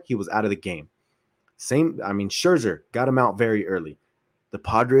 4, he was out of the game. Scherzer got him out very early. The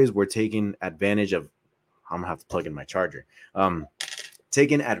Padres were taking advantage of, I'm going to have to plug in my charger,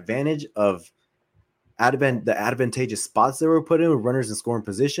 taking advantage of the advantageous spots they were put in with runners in scoring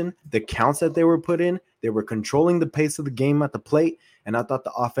position, the counts that they were put in, they were controlling the pace of the game at the plate, and I thought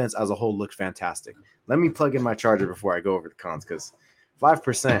the offense as a whole looked fantastic. Let me plug in my charger before I go over the cons, because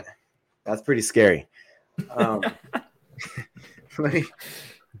 5%, that's pretty scary. I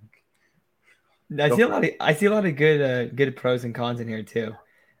see a lot of good pros and cons in here too.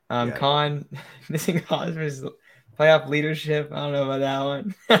 Con, missing Hosmer's playoff leadership. I don't know about that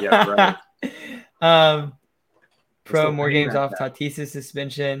one. Yeah, right. Pro, more games off Tatis's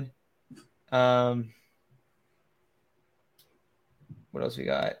suspension. What else we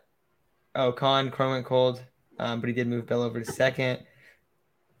got? Oh, Con went cold, but he did move Bell over to second.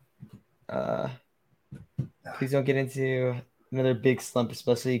 Please don't get into another big slump,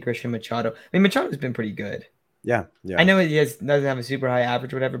 especially Christian Machado. I mean, Machado's been pretty good. Yeah. I know he doesn't have a super high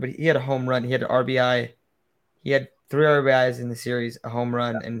average or whatever, but he had a home run. He had an RBI. He had 3 RBIs in the series, a home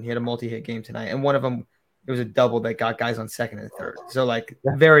run, and he had a multi-hit game tonight. And one of them, it was a double that got guys on second and third. So,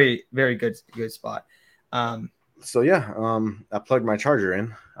 very, very good spot. I plugged my charger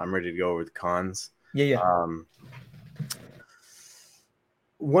in. I'm ready to go over the cons. Yeah.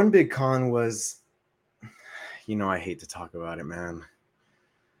 One big con was, I hate to talk about it, man.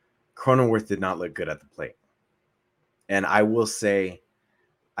 Cronenworth did not look good at the plate. And I will say,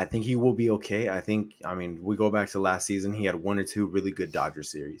 I think he will be okay. We go back to last season. He had 1 or 2 really good Dodger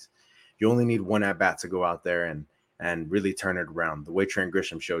series. You only need 1 at-bat to go out there and really turn it around. The way Trent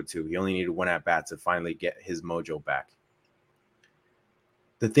Grisham showed too. He only needed 1 at-bat to finally get his mojo back.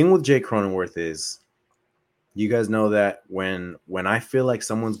 The thing with Jay Cronenworth is, you guys know that when I feel like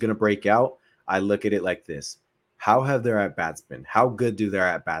someone's going to break out, I look at it like this. How have their at-bats been? How good do their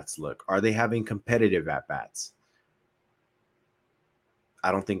at-bats look? Are they having competitive at-bats?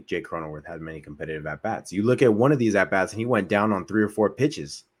 I don't think Jay Cronenworth had many competitive at-bats. You look at one of these at-bats, and he went down on 3 or 4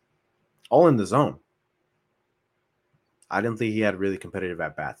 pitches, all in the zone. I didn't think he had really competitive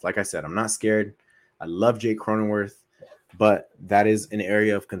at-bats. Like I said, I'm not scared. I love Jay Cronenworth, but that is an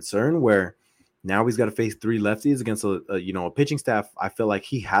area of concern where now he's got to face 3 lefties against a pitching staff. I feel like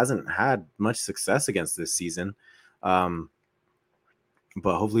he hasn't had much success against this season. But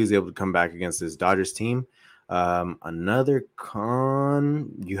hopefully he's able to come back against this Dodgers team. Another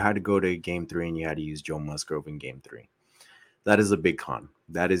con, you had to go to game 3 and you had to use Joe Musgrove in game 3. That is a big con.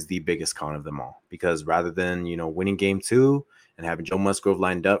 That is the biggest con of them all, because rather than, winning game 2 and having Joe Musgrove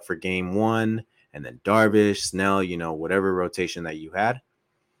lined up for game 1 and then Darvish, Snell, whatever rotation that you had,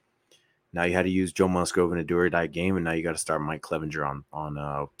 now you had to use Joe Musgrove in a do-or-die game, and now you got to start Mike Clevinger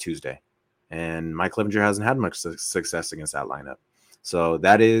on Tuesday. And Mike Clevinger hasn't had much success against that lineup. So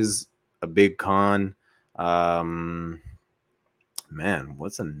that is a big con. Man,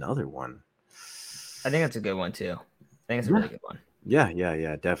 what's another one? I think that's a good one too. I think it's a really good one.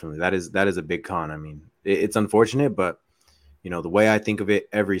 Yeah, definitely. That is a big con. I mean, it's unfortunate, but the way I think of it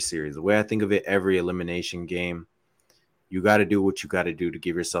every series, the way I think of it every elimination game, you got to do what you got to do to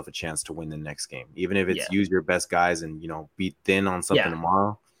give yourself a chance to win the next game, even if it's use your best guys and be thin on something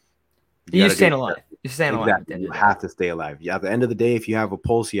tomorrow. You're staying alive. You're staying alive. Exactly. You have to stay alive. At the end of the day, if you have a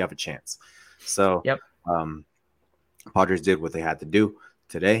pulse, you have a chance. So, Padres did what they had to do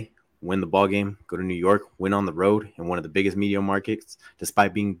today: win the ball game, go to New York, win on the road in one of the biggest media markets,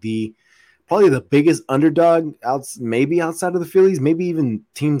 despite being probably the biggest underdog maybe outside of the Phillies. Maybe even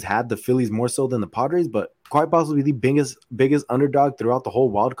teams had the Phillies more so than the Padres, but quite possibly the biggest underdog throughout the whole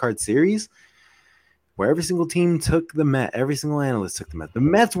wild card series, where every single team took the Mets. Every single analyst took the Mets. The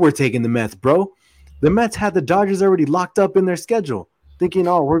Mets were taking the Mets, bro. The Mets had the Dodgers already locked up in their schedule, thinking,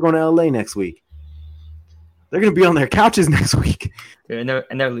 oh, we're going to LA next week. They're going to be on their couches next week. Dude,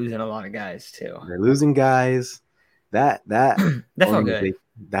 and they're losing a lot of guys too. They're losing guys. That felt good.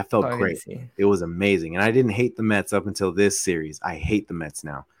 That felt great. It was amazing. And I didn't hate the Mets up until this series. I hate the Mets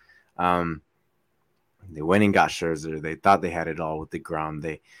now. They went and got Scherzer. They thought they had it all with DeGrom.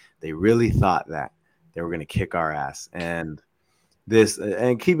 They really thought that they were going to kick our ass. And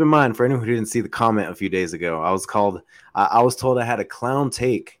keep in mind, for anyone who didn't see the comment a few days ago, I was told I had a clown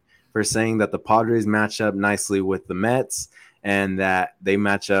take for saying that the Padres match up nicely with the Mets and that they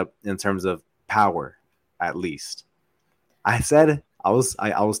match up in terms of power, at least. I said I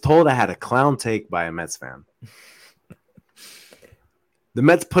was told I had a clown take by a Mets fan. The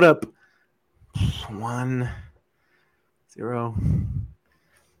Mets put up 1-0.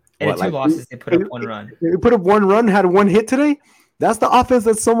 And in two losses, they put up one run. They put up one run, had one hit today? That's the offense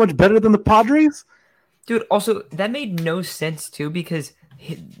that's so much better than the Padres? Dude, also, that made no sense, too, because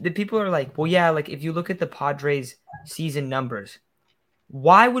the people are like, well, yeah, like, if you look at the Padres season numbers,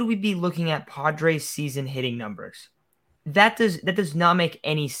 why would we be looking at Padres season hitting numbers? That does not make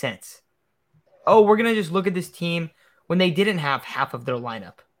any sense. Oh, we're going to just look at this team when they didn't have half of their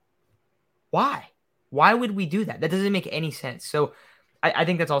lineup. Why? Why would we do that? That doesn't make any sense. So I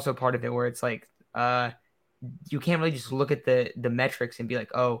think that's also part of it where it's like you can't really just look at the metrics and be like,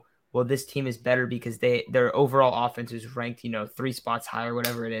 oh, well, this team is better because their overall offense is ranked, 3 spots higher,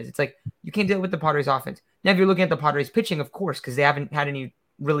 whatever it is. It's like you can't deal with the Padres offense. Now, if you're looking at the Padres pitching, of course, because they haven't had any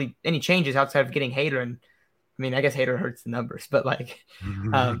changes outside of getting Hader. And I mean, I guess Hader hurts the numbers, but but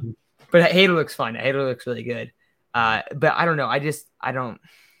Hader looks fine. Hader looks really good. But I don't know.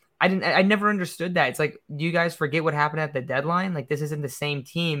 I never understood that. It's like, do you guys forget what happened at the deadline? Like, this isn't the same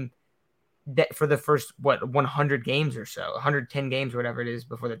team that for the first 100 games or so, 110 games or whatever it is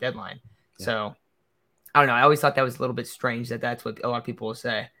before the deadline. Yeah. So I don't know. I always thought that was a little bit strange that's what a lot of people will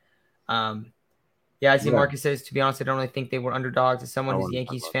say. I see Marcus says, to be honest, I don't really think they were underdogs. As someone who's a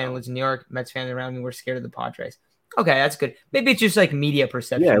Yankees fan and lives in New York, Mets fans around me were scared of the Padres. Okay, that's good. Maybe it's just like media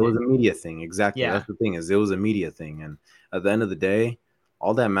perception. Yeah, it was a media thing. Exactly. Yeah. That's the thing, is it was a media thing. And at the end of the day,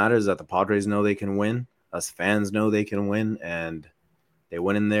 all that matters is that the Padres know they can win. Us fans know they can win. And they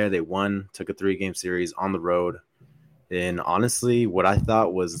went in there. They won, took a 3-game series on the road. And honestly, what I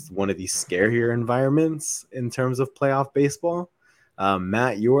thought was one of these scarier environments in terms of playoff baseball.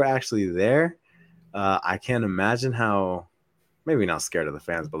 Matt, you were actually there. I can't imagine how, maybe not scared of the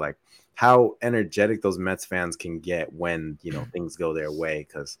fans, but like how energetic those Mets fans can get when, things go their way.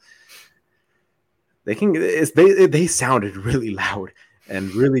 Because they sounded really loud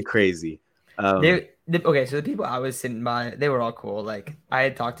and really crazy. Okay, so the people I was sitting by, they were all cool. Like, I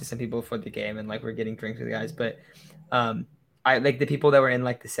had talked to some people before the game, and like we're getting drinks with the guys. But I like the people that were in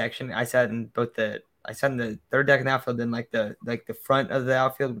like the section. I sat in the third deck in the outfield, and like the front of the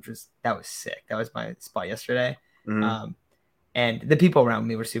outfield, that was sick. That was my spot yesterday. Mm-hmm. And the people around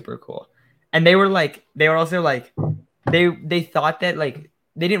me were super cool, and they were also like they thought that like.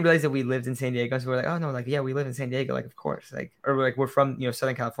 They didn't realize that we lived in San Diego. So we're like, oh no, like, yeah, we live in San Diego. Like, of course, like, or like, we're from,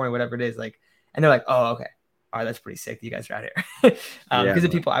 Southern California, whatever it is. Like, and they're like, oh, okay. All right. That's pretty sick. You guys are out here. Because the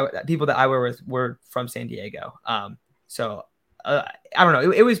people that I were with were from San Diego. So I don't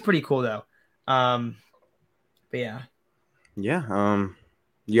know. It was pretty cool though. But yeah. Yeah.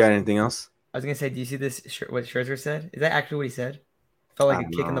 You got anything else? I was going to say, do you see this, what Scherzer said? Is that actually what he said? Felt like a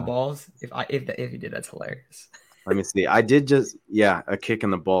kick in the balls. If he did, that's hilarious. Let me see. I did a kick in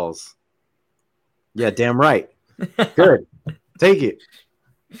the balls. Yeah, damn right. Good. Take it.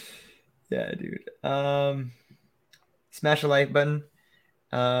 Yeah, dude. Smash the like button.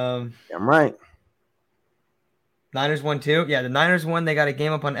 Damn right. Niners won too. Yeah, the Niners won. They got a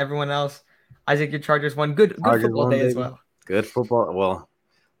game up on everyone else. Isaac, your Chargers won. Good football day as well. Good football. Well,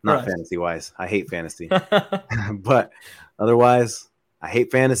 not fantasy wise. I hate fantasy. But otherwise, I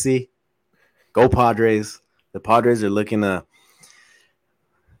hate fantasy. Go Padres. The Padres are looking at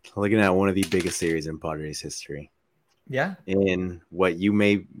one of the biggest series in Padres history. Yeah. In what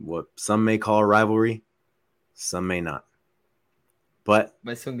some may call a rivalry, some may not. But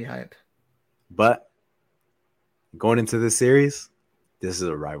it's gonna be hype. But going into this series, this is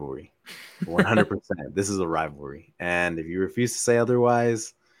a rivalry. 100%. This is a rivalry. And if you refuse to say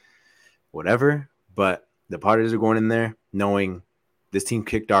otherwise, whatever. But the Padres are going in there knowing this team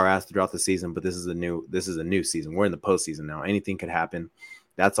kicked our ass throughout the season, but this is a new season. We're in the postseason now. Anything could happen.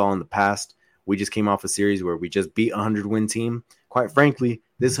 That's all in the past. We just came off a series where we just beat a 100-win team. Quite frankly,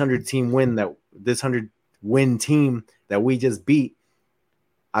 this 100-win team that we just beat,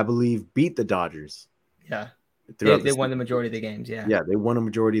 I believe, beat the Dodgers. Yeah. They won the majority of the games, yeah. Yeah, they won a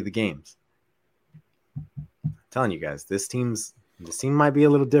majority of the games. telling you guys, this team might be a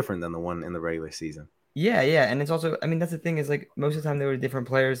little different than the one in the regular season. Yeah, yeah, and it's also, I mean, that's the thing is like most of the time they were different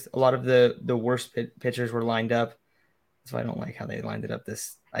players. A lot of the worst pitchers were lined up, so I don't like how they lined it up.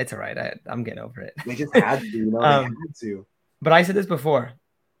 It's all right. I'm getting over it. They just had to, you know. They had to. But I said this before.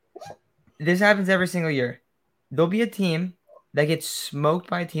 This happens every single year. There'll be a team that gets smoked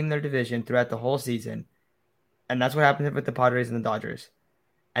by a team in their division throughout the whole season, and that's what happens with the Padres and the Dodgers.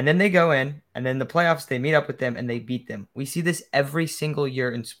 And then they go in, and then the playoffs, they meet up with them, and they beat them. We see this every single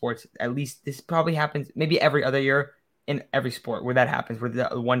year in sports. At least this probably happens maybe every other year in every sport where that happens, where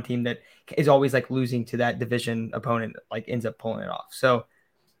the one team that is always like losing to that division opponent like ends up pulling it off. So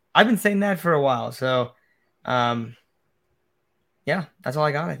I've been saying that for a while. So yeah, that's all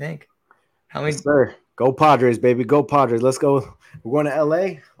I got, I think. How many? Yes, sir. Go Padres, baby. Go Padres. Let's go. We're going to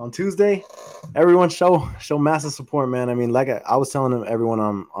LA on Tuesday. Everyone show massive support, man. I mean, like I was telling everyone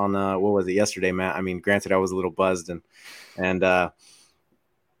on what was it yesterday, man? I mean, granted, I was a little buzzed and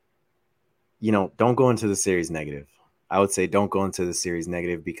you know, don't go into the series negative. I would say don't go into the series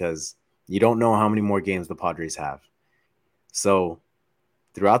negative because you don't know how many more games the Padres have. So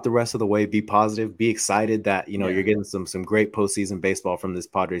throughout the rest of the way, be positive, be excited that, you know, you're getting some great postseason baseball from this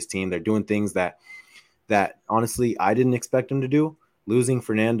Padres team. They're doing things that honestly I didn't expect them to do. Losing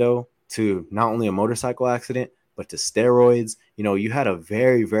Fernando to not only a motorcycle accident, but to steroids. You know, you had a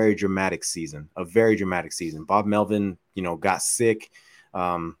very, very dramatic season, Bob Melvin, you know, got sick.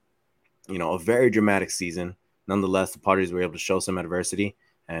 You know, a very dramatic season. Nonetheless, the Padres were able to show some adversity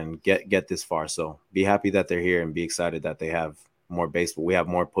and get this far. So be happy that they're here and be excited that they have more baseball. We have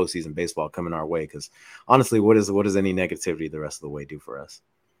more postseason baseball coming our way because honestly, what does any negativity the rest of the way do for us?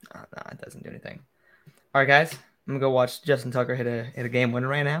 No, it doesn't do anything. All right, guys, I'm gonna go watch Justin Tucker hit a game winner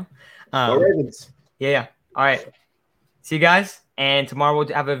right now. Ravens. Yeah. All right. See you guys. And tomorrow we'll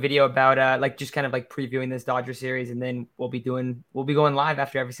have a video about like just kind of like previewing this Dodger series, and then we'll be going live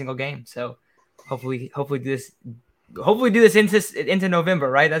after every single game. So hopefully do this into November,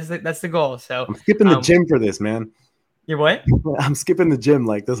 right? That's the goal. So I'm skipping the gym for this, man. You're what? I'm skipping the gym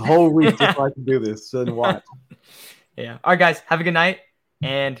like this whole week just so I can do this and watch. Yeah. All right, guys. Have a good night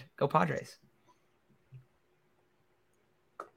and go Padres.